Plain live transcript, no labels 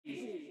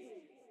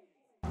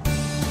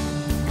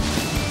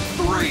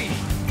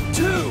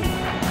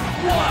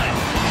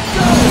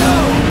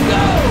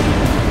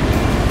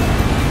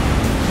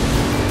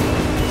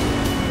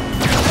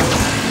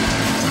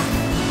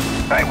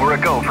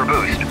for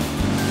boost.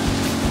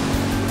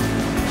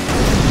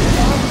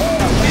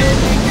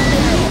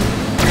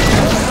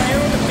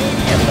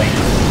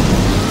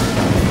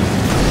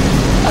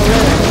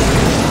 Alert.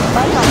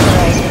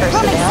 Unauthorized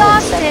personnel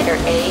in Sector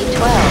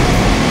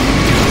A12.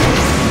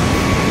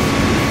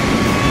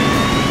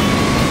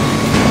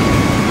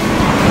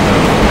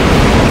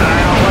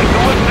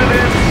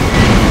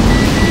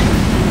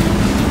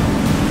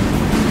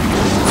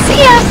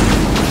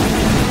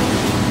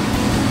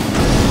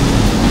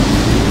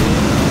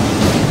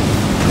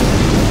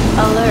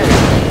 Alert.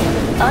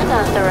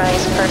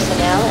 Unauthorized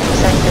personnel in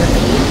Sector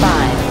B5.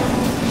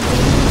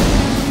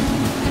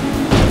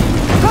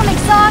 I'm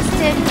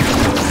exhausted.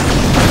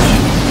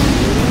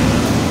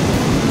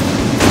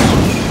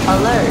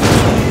 Alert.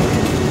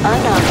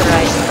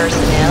 Unauthorized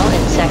personnel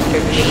in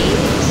Sector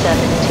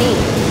G17.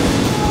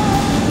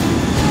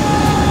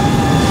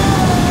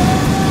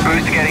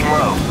 Boost getting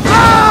low.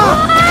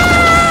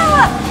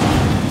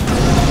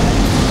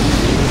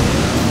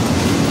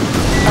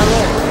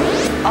 Alert.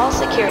 All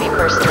security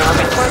personnel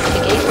report to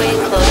gateway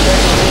enclosure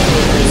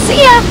immediately.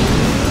 See ya!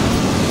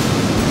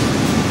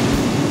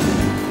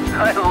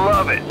 I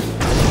love it.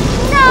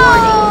 No!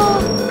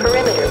 Warning.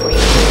 Perimeter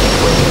breach.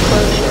 Gateway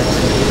enclosure.